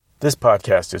This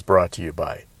podcast is brought to you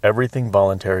by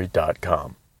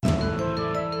everythingvoluntary.com.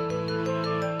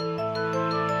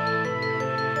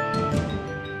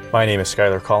 My name is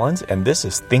Skylar Collins, and this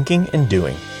is Thinking and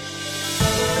Doing.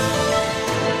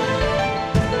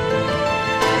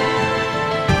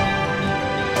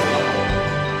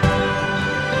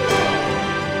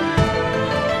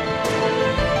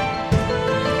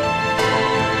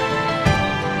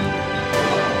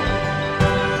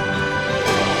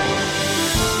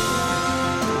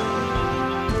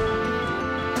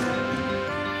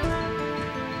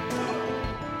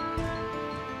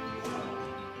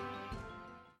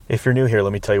 If you're new here,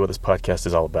 let me tell you what this podcast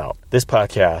is all about. This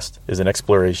podcast is an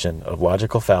exploration of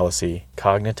logical fallacy,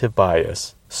 cognitive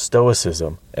bias,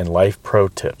 stoicism, and life pro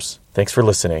tips. Thanks for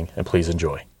listening, and please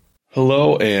enjoy.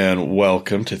 Hello, and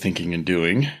welcome to Thinking and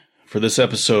Doing. For this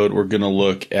episode, we're going to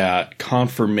look at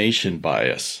confirmation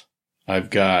bias. I've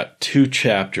got 2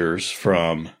 chapters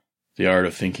from The Art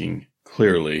of Thinking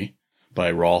Clearly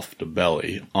by Rolf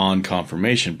Dobelli on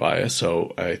confirmation bias,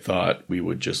 so I thought we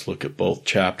would just look at both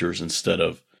chapters instead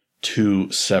of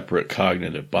 2 separate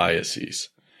cognitive biases.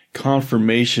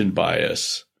 Confirmation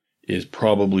bias is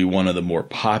probably one of the more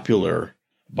popular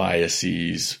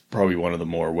biases, probably one of the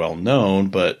more well-known,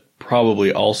 but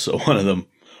probably also one of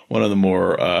the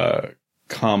more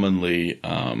commonly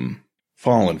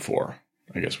fallen for,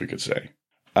 I guess we could say.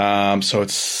 So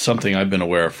it's something I've been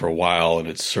aware of for a while, and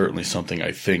it's certainly something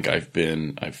I think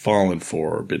I've fallen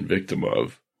for or been victim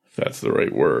of, if that's the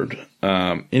right word.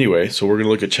 Anyway, so we're going to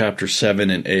look at chapter 7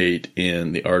 and 8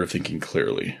 in The Art of Thinking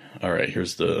Clearly. All right,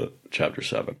 here's the chapter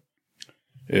 7.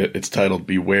 It's titled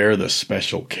Beware the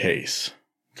Special Case,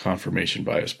 Confirmation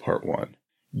Bias Part 1.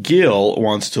 Gil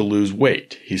wants to lose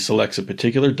weight. He selects a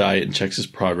particular diet and checks his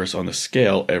progress on the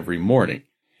scale every morning.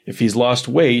 If he's lost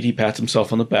weight, he pats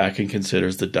himself on the back and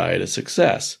considers the diet a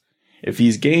success. If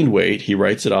he's gained weight, he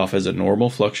writes it off as a normal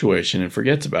fluctuation and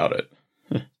forgets about it.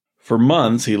 For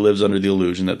months, he lives under the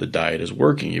illusion that the diet is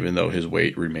working, even though his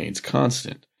weight remains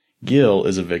constant. Gil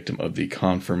is a victim of the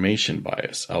confirmation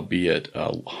bias, albeit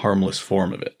a harmless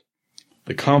form of it.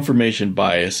 The confirmation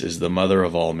bias is the mother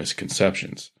of all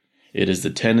misconceptions. It is the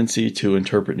tendency to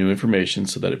interpret new information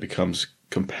so that it becomes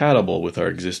compatible with our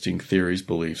existing theories,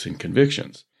 beliefs, and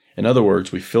convictions. In other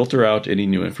words, we filter out any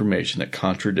new information that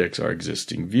contradicts our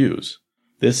existing views.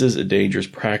 This is a dangerous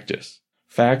practice.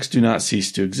 Facts do not cease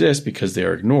to exist because they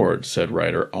are ignored, said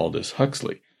writer Aldous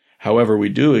Huxley. However, we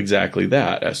do exactly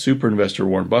that. As super investor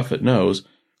Warren Buffett knows,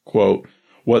 quote,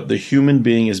 what the human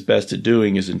being is best at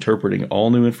doing is interpreting all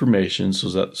new information so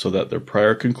that their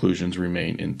prior conclusions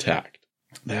remain intact.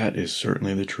 That is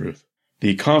certainly the truth.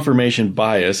 The confirmation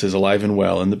bias is alive and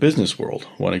well in the business world.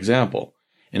 One example.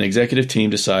 An executive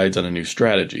team decides on a new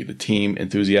strategy. The team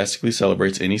enthusiastically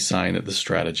celebrates any sign that the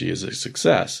strategy is a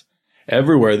success.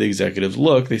 Everywhere the executives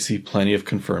look, they see plenty of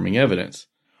confirming evidence,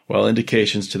 while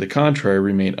indications to the contrary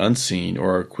remain unseen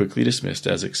or are quickly dismissed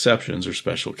as exceptions or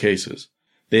special cases.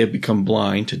 They have become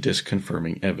blind to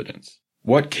disconfirming evidence.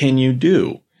 What can you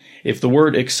do? If the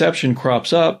word exception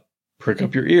crops up, prick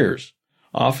up your ears.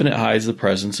 Often it hides the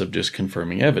presence of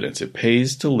disconfirming evidence. It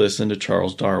pays to listen to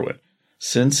Charles Darwin.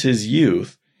 Since his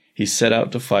youth, he set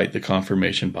out to fight the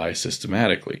confirmation bias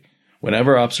systematically.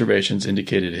 Whenever observations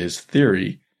contradicted his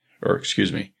theory,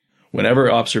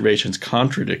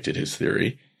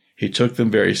 he took them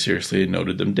very seriously and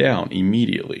noted them down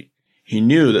immediately. He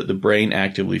knew that the brain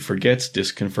actively forgets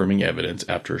disconfirming evidence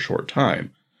after a short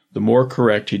time. The more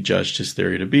correct he judged his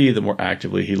theory to be, the more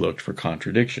actively he looked for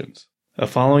contradictions. The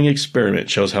following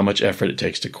experiment shows how much effort it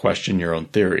takes to question your own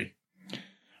theory.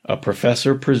 A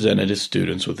professor presented his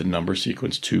students with the number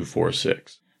sequence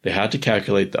 246. They had to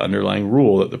calculate the underlying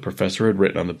rule that the professor had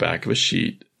written on the back of a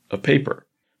sheet of paper.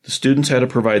 The students had to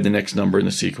provide the next number in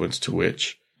the sequence, to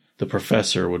which the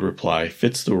professor would reply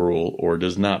fits the rule or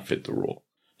does not fit the rule.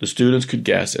 The students could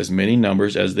guess as many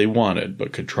numbers as they wanted,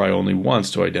 but could try only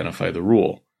once to identify the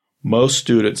rule. Most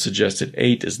students suggested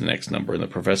 8 as the next number, and the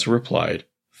professor replied,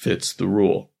 fits the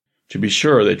rule. To be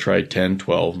sure, they tried 10,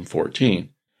 12, and 14.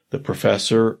 The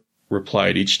professor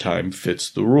replied each time,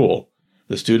 fits the rule.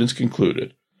 The students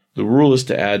concluded, the rule is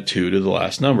to add 2 to the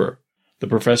last number. The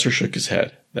professor shook his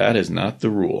head. That is not the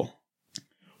rule.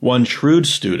 One shrewd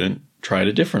student tried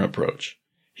a different approach.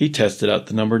 He tested out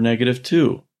the number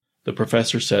 -2. The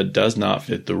professor said does not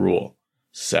fit the rule.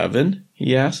 7?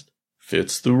 He asked.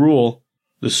 Fits the rule.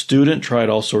 The student tried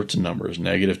all sorts of numbers,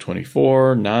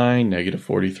 -24, 9,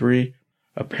 -43.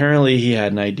 Apparently he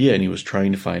had an idea and he was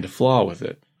trying to find a flaw with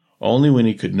it. Only when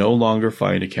he could no longer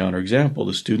find a counterexample,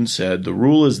 the student said, the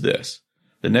rule is this.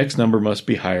 The next number must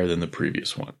be higher than the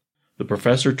previous one. The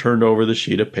professor turned over the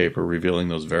sheet of paper, revealing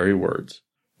those very words.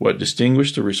 What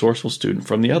distinguished the resourceful student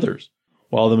from the others?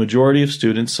 While the majority of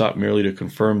students sought merely to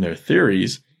confirm their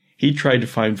theories, he tried to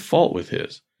find fault with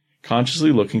his,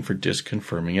 consciously looking for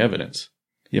disconfirming evidence.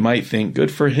 You might think, good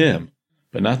for him,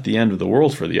 but not the end of the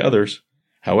world for the others.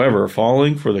 However,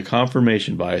 falling for the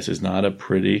confirmation bias is not a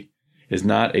petty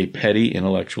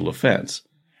intellectual offense.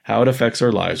 How it affects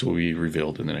our lives will be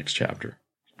revealed in the next chapter.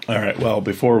 All right, well,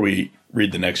 before we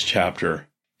read the next chapter,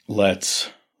 let's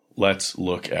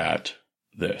look at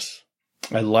this.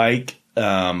 I like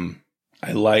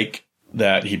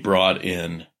that he brought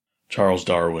in Charles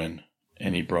Darwin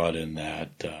and he brought in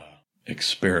that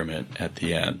experiment at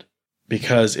the end,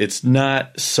 because it's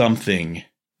not something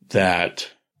that,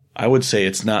 I would say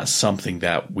it's not something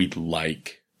that we'd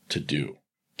like to do.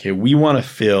 Okay, we want to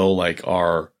feel like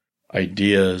our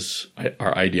ideas,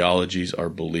 our ideologies, our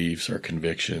beliefs, our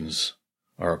convictions,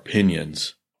 our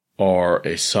opinions are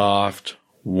a soft,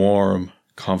 warm,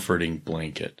 comforting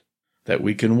blanket that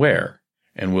we can wear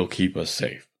and will keep us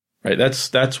safe. Right?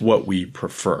 That's what we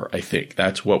prefer, I think.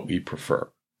 That's what we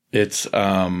prefer. It's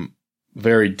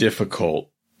very difficult,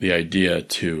 the idea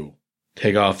to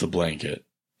take off the blanket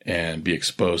and be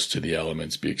exposed to the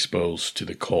elements, be exposed to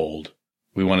the cold.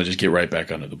 We want to just get right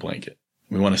back under the blanket.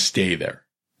 We want to stay there.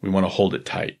 We want to hold it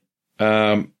tight.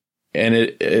 And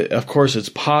it of course, it's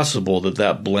possible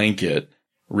that blanket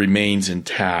remains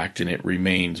intact and it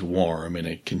remains warm and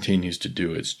it continues to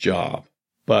do its job.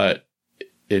 But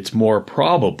it's more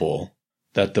probable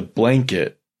that the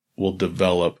blanket will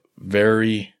develop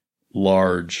very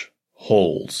large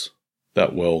holes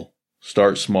that will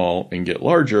start small and get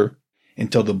larger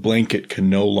until the blanket can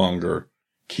no longer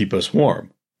keep us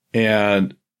warm.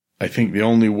 And I think the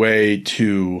only way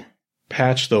to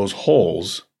patch those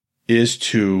holes is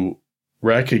to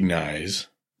recognize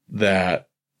that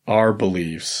our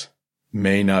beliefs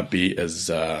may not be as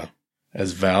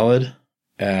valid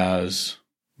as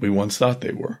we once thought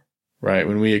they were, right?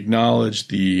 When we acknowledge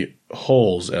the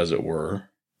holes, as it were,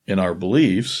 in our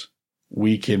beliefs,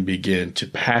 we can begin to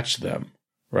patch them,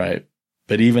 right?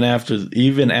 But even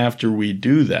after we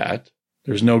do that,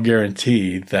 there's no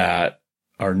guarantee that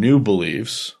our new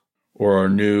beliefs or our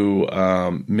new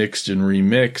mixed and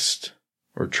remixed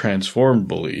or transformed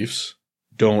beliefs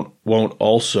won't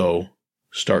also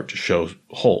start to show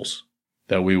holes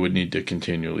that we would need to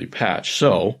continually patch.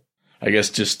 So, I guess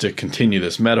just to continue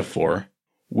this metaphor,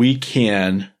 we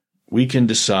can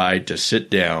decide to sit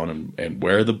down and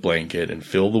wear the blanket and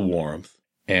feel the warmth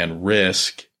and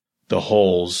risk the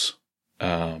holes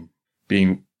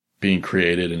being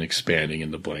created and expanding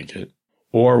in the blanket.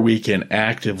 Or we can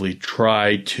actively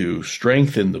try to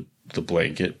strengthen the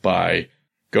blanket by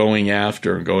going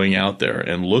after and going out there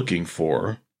and looking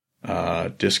for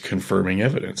disconfirming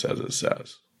evidence, as it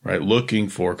says, right? Looking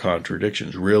for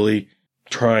contradictions, really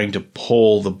trying to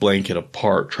pull the blanket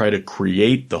apart, try to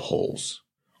create the holes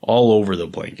all over the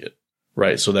blanket,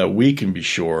 right? So that we can be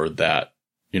sure that,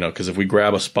 because if we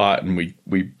grab a spot and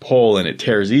we pull and it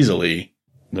tears easily,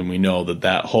 then we know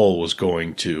that hole was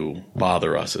going to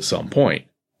bother us at some point.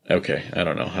 Okay, I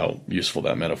don't know how useful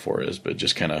that metaphor is, but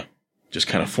just kind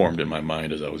of formed in my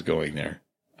mind as I was going there.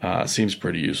 Seems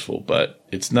pretty useful, but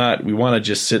it's not. We want to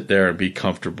just sit there and be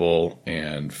comfortable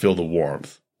and feel the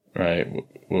warmth, right?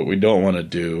 What we don't want to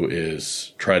do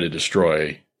is try to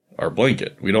destroy our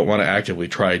blanket. We don't want to actively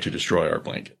try to destroy our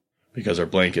blanket because our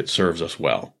blanket serves us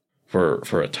well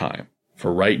for a time.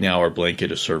 For right now, our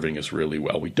blanket is serving us really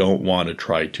well. We don't want to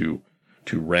try to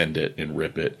rend it and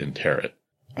rip it and tear it.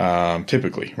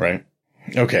 Typically, right?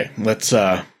 Okay, let's,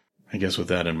 I guess with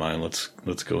that in mind,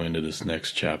 let's go into this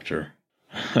next chapter.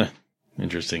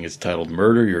 Interesting. It's titled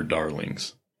Murder Your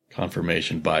Darlings.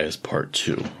 Confirmation Bias Part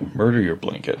 2. Murder Your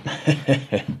Blanket.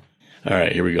 All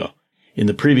right, here we go. In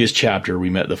the previous chapter, we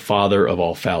met the father of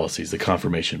all fallacies, the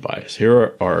confirmation bias.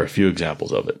 Here are a few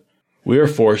examples of it. We are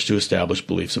forced to establish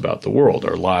beliefs about the world,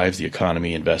 our lives, the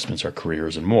economy, investments, our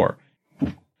careers, and more.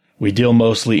 We deal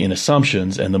mostly in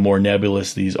assumptions, and the more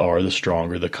nebulous these are, the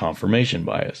stronger the confirmation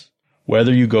bias.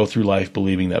 Whether you go through life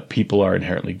believing that people are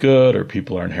inherently good or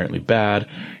people are inherently bad,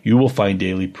 you will find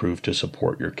daily proof to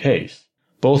support your case.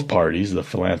 Both parties, the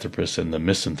philanthropists and the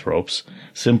misanthropes,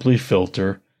 simply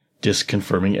filter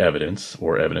disconfirming evidence,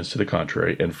 or evidence to the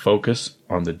contrary, and focus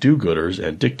on the do-gooders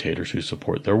and dictators who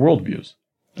support their worldviews.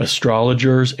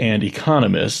 Astrologers and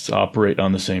economists operate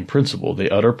on the same principle. They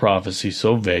utter prophecies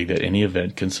so vague that any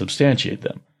event can substantiate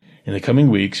them. In the coming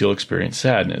weeks, you'll experience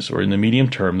sadness, or in the medium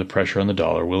term, the pressure on the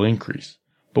dollar will increase.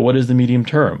 But what is the medium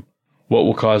term? What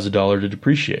will cause the dollar to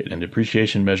depreciate? And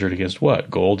depreciation measured against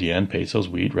what? Gold, yen, pesos,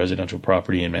 wheat, residential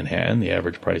property in Manhattan, the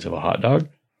average price of a hot dog?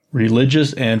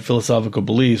 Religious and philosophical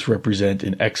beliefs represent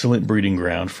an excellent breeding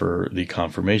ground for the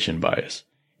confirmation bias.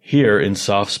 Here, in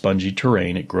soft, spongy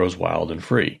terrain, it grows wild and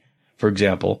free. For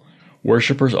example,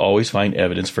 worshippers always find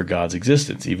evidence for God's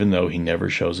existence, even though he never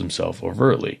shows himself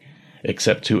overtly,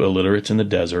 except to illiterates in the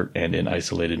desert and in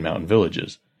isolated mountain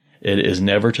villages. It is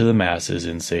never to the masses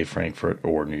in, say, Frankfurt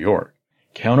or New York.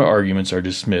 Counter-arguments are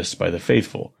dismissed by the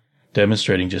faithful,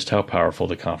 demonstrating just how powerful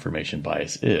the confirmation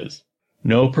bias is.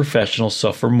 No professionals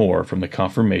suffer more from the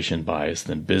confirmation bias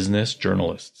than business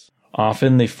journalists.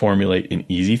 Often they formulate an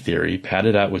easy theory, pad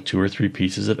it out with 2 or 3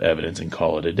 pieces of evidence, and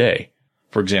call it a day.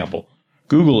 For example,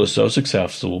 Google is so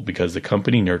successful because the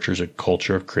company nurtures a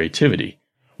culture of creativity.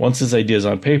 Once his idea is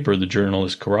on paper, the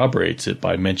journalist corroborates it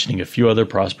by mentioning a few other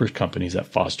prosperous companies that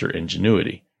foster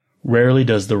ingenuity. Rarely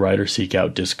does the writer seek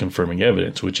out disconfirming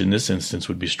evidence, which in this instance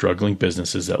would be struggling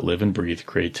businesses that live and breathe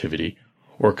creativity,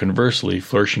 or conversely,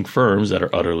 flourishing firms that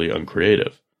are utterly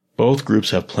uncreative. Both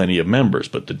groups have plenty of members,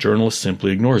 but the journalist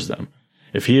simply ignores them.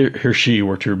 If he or she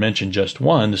were to mention just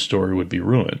one, the story would be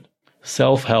ruined.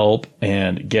 Self-help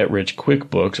and get-rich-quick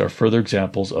books are further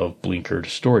examples of blinkered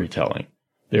storytelling.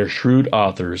 Their shrewd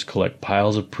authors collect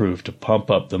piles of proof to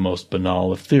pump up the most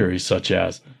banal of theories, such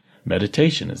as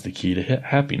meditation is the key to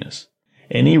happiness.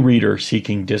 Any reader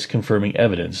seeking disconfirming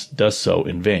evidence does so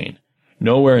in vain.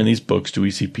 Nowhere in these books do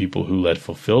we see people who led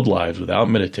fulfilled lives without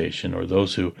meditation, or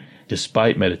those who,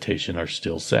 despite meditation, are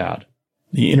still sad.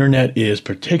 The internet is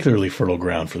particularly fertile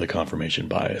ground for the confirmation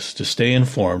bias. To stay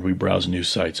informed, we browse news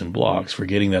sites and blogs,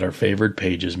 forgetting that our favored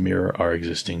pages mirror our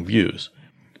existing views,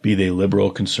 be they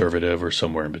liberal, conservative, or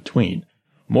somewhere in between.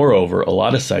 Moreover, a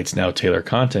lot of sites now tailor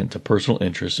content to personal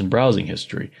interests and browsing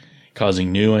history,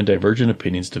 causing new and divergent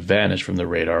opinions to vanish from the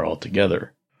radar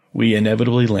altogether. We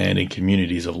inevitably land in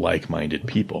communities of like-minded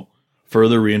people,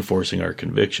 further reinforcing our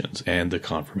convictions and the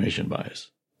confirmation bias.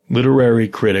 Literary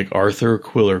critic Arthur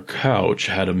Quiller Couch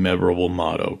had a memorable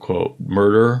motto, quote,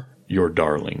 "Murder your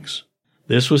darlings."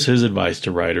 This was his advice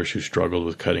to writers who struggled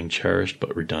with cutting cherished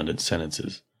but redundant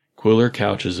sentences. Quiller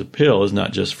Couch's appeal is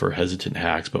not just for hesitant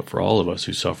hacks, but for all of us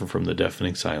who suffer from the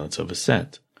deafening silence of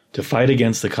assent. To fight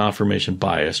against the confirmation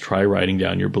bias, try writing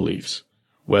down your beliefs,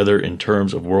 whether in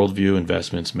terms of worldview,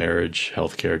 investments, marriage,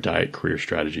 healthcare, diet, career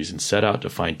strategies, and set out to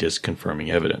find disconfirming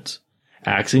evidence.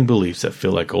 Axing beliefs that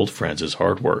feel like old friends is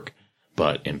hard work,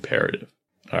 but imperative.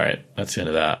 All right, that's the end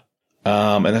of that.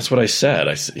 And that's what I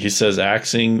said. He says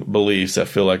axing beliefs that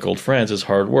feel like old friends is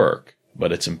hard work,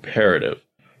 but it's imperative.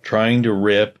 Trying to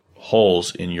rip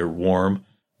holes in your warm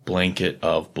blanket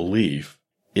of belief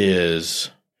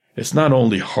it's not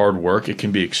only hard work, it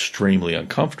can be extremely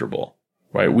uncomfortable,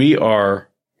 right?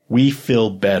 We feel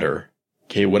better.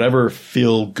 Okay, whatever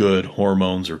feel-good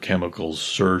hormones or chemicals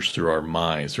surge through our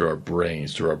minds, through our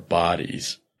brains, through our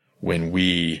bodies, when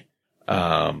we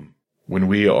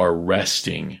are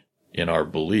resting in our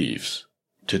beliefs.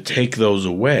 To take those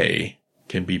away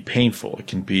can be painful. It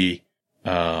can be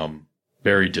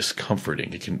very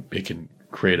discomforting. It can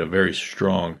create a very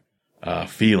strong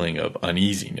feeling of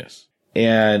uneasiness,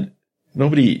 and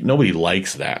nobody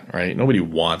likes that, right? Nobody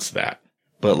wants that.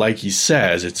 But like he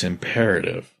says, it's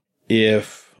imperative.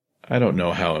 I don't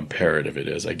know how imperative it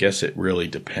is. I guess it really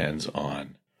depends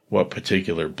on what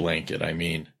particular blanket. I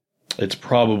mean, it's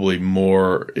probably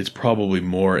more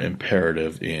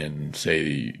imperative in,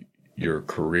 say, your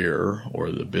career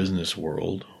or the business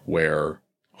world, where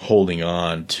holding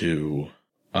on to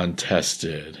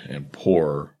untested and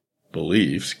poor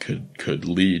beliefs could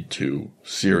lead to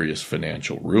serious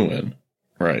financial ruin,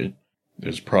 right?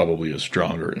 There's probably a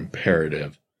stronger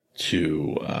imperative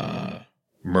to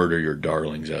murder your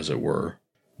darlings, as it were,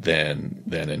 than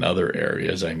in other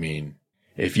areas. I mean,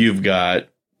 if you've got,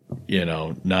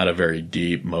 not a very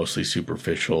deep, mostly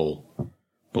superficial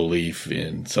belief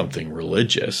in something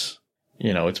religious,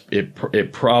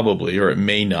 it probably, or it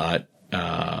may not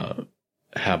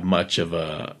have much of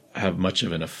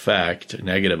an effect, a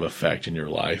negative effect in your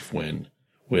life when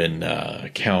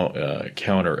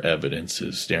counter evidence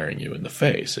is staring you in the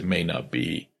face. It may not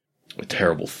be a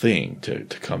terrible thing to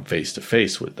come face to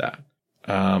face with that.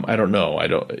 I don't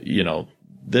know.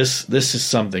 This is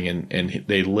something, and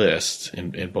they list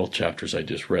in both chapters I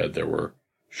just read, there were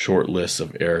short lists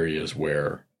of areas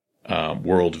where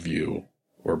worldview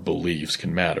or beliefs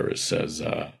can matter. It says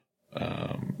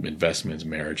investments,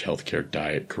 marriage, healthcare,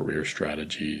 diet, career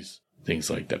strategies, things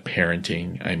like that.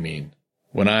 Parenting. I mean,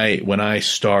 when I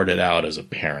started out as a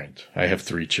parent, I have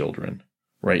 3 children.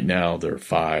 Right now they're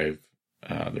 5,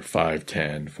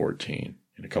 10, 14.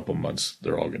 In a couple of months,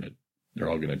 they're all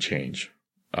gonna change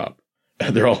up.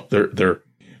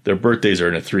 Their birthdays are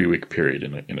in a 3-week period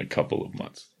in a couple of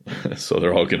months. So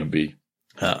they're all gonna be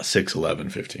 6, 11,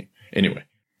 15. Anyway.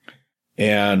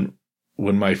 And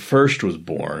when my first was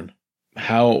born,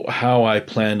 how I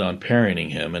planned on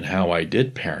parenting him and how I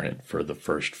did parent for the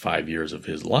first 5 years of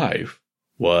his life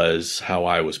was how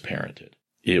I was parented.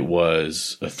 It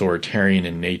was authoritarian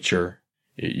in nature.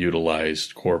 It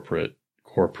utilized corporal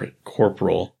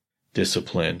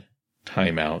discipline,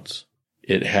 timeouts.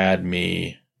 It had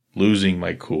me losing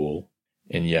my cool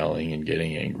and yelling and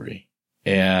getting angry.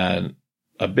 And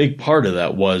a big part of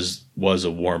that was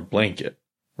a warm blanket,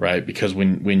 right? Because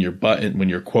when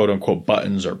your quote unquote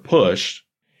buttons are pushed,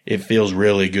 it feels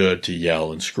really good to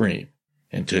yell and scream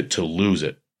and to lose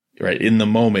it, right? In the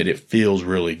moment, it feels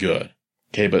really good.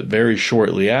 Okay. But very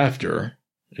shortly after,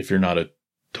 if you're not a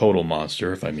total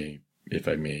monster, if I may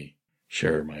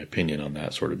share my opinion on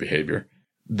that sort of behavior,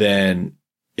 then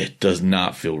it does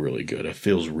not feel really good. It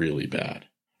feels really bad,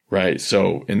 right?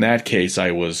 So in that case,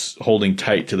 I was holding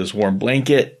tight to this warm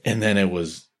blanket and then it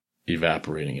was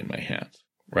evaporating in my hands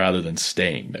rather than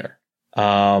staying there.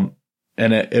 And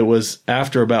it was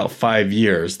after about 5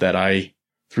 years that I,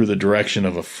 through the direction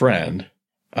of a friend,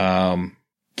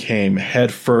 came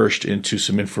headfirst into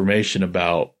some information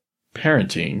about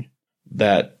parenting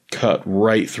that cut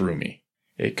right through me.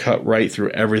 It cut right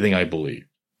through everything I believed.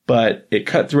 But it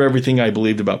cut through everything I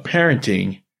believed about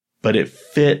parenting, but it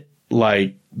fit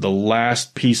like the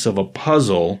last piece of a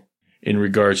puzzle in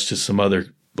regards to some other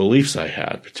beliefs I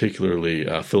had, particularly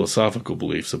philosophical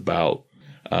beliefs about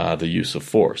the use of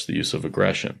force, the use of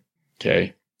aggression.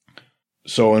 Okay.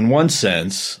 So in one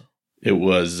sense, it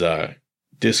was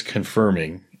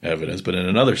disconfirming evidence, but in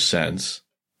another sense,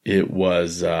 it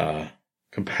was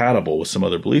compatible with some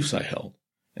other beliefs I held.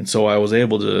 And so I was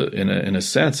able to, in a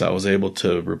sense, I was able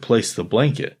to replace the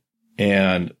blanket,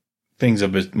 and things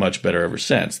have been much better ever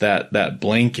since. That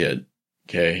blanket,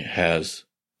 okay, has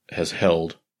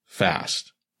held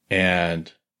fast.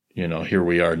 And, here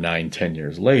we are 9-10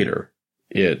 years later,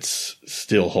 it's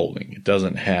still holding. It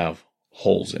doesn't have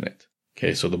holes in it.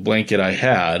 Okay. So the blanket I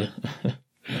had,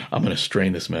 I'm going to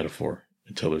strain this metaphor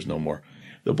until there's no more.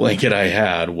 The blanket I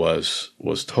had was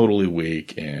totally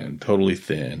weak and totally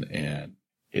thin, and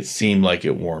it seemed like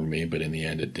it warmed me, but in the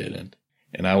end it didn't.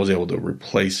 And I was able to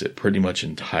replace it pretty much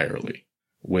entirely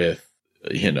with,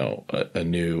 a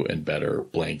new and better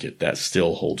blanket that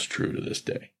still holds true to this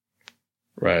day.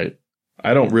 Right?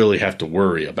 I don't really have to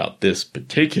worry about this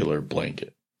particular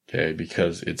blanket, okay?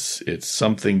 Because it's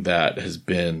something that has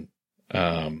been,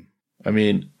 I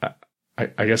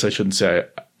guess I shouldn't say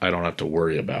I don't have to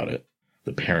worry about it,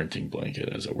 the parenting blanket,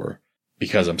 as it were,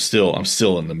 because I'm still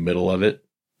in the middle of it,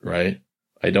 right?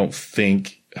 I don't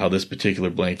think how this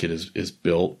particular blanket is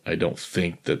built. I don't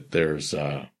think that there's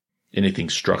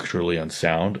anything structurally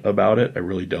unsound about it. I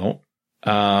really don't.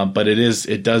 But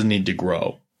it does need to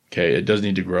grow. Okay. It does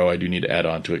need to grow. I do need to add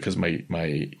on to it because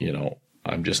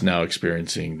I'm just now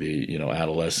experiencing the,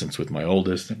 adolescence with my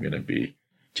oldest. I'm going to be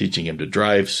teaching him to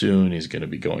drive soon. He's going to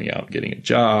be going out and getting a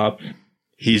job.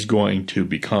 He's going to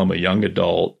become a young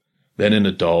adult, then an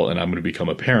adult, and I'm going to become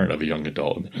a parent of a young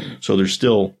adult. So there's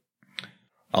still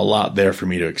a lot there for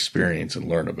me to experience and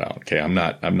learn about. Okay. I'm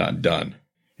not done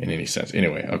in any sense.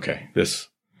 Anyway. Okay. This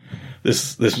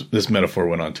metaphor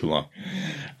went on too long.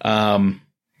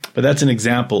 But that's an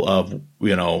example of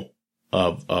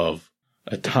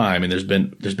a time. And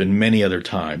there's been many other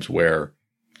times where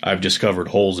I've discovered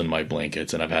holes in my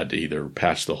blankets and I've had to either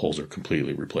patch the holes or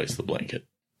completely replace the blanket.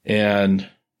 And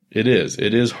it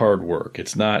is hard work.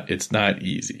 It's not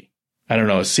easy. I don't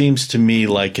know. It seems to me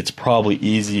like it's probably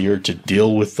easier to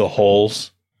deal with the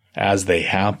holes as they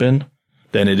happen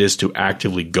than it is to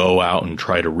actively go out and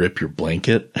try to rip your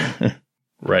blanket,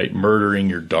 right? Murdering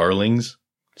your darlings.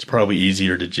 It's probably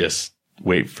easier to just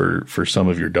wait for some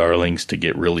of your darlings to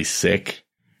get really sick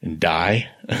and die,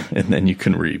 and then you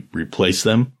can replace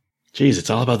them. Jeez, it's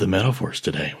all about the metaphors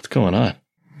today. What's going on?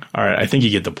 All right. I think you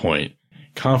get the point.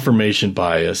 Confirmation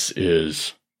bias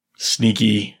is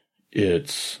sneaky.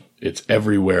 It's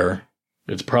everywhere.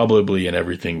 It's probably in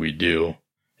everything we do.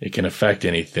 It can affect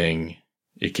anything.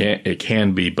 It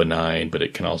can be benign, but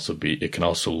it can also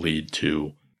lead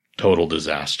to total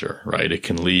disaster, right? It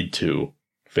can lead to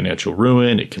financial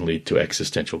ruin. It can lead to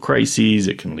existential crises.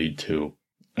 It can lead to,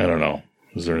 I don't know.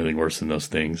 Is there anything worse than those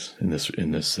things in this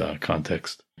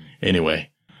context? Anyway.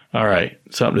 All right.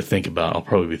 Something to think about. I'll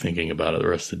probably be thinking about it the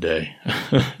rest of the day.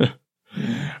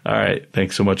 All right.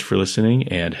 Thanks so much for listening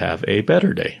and have a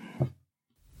better day.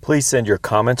 Please send your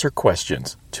comments or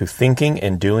questions to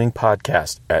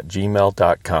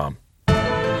thinkinganddoingpodcast@gmail.com.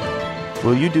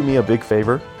 Will you do me a big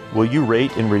favor? Will you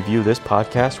rate and review this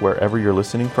podcast wherever you're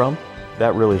listening from?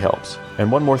 That really helps.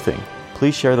 And one more thing,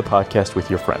 please share the podcast with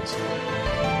your friends.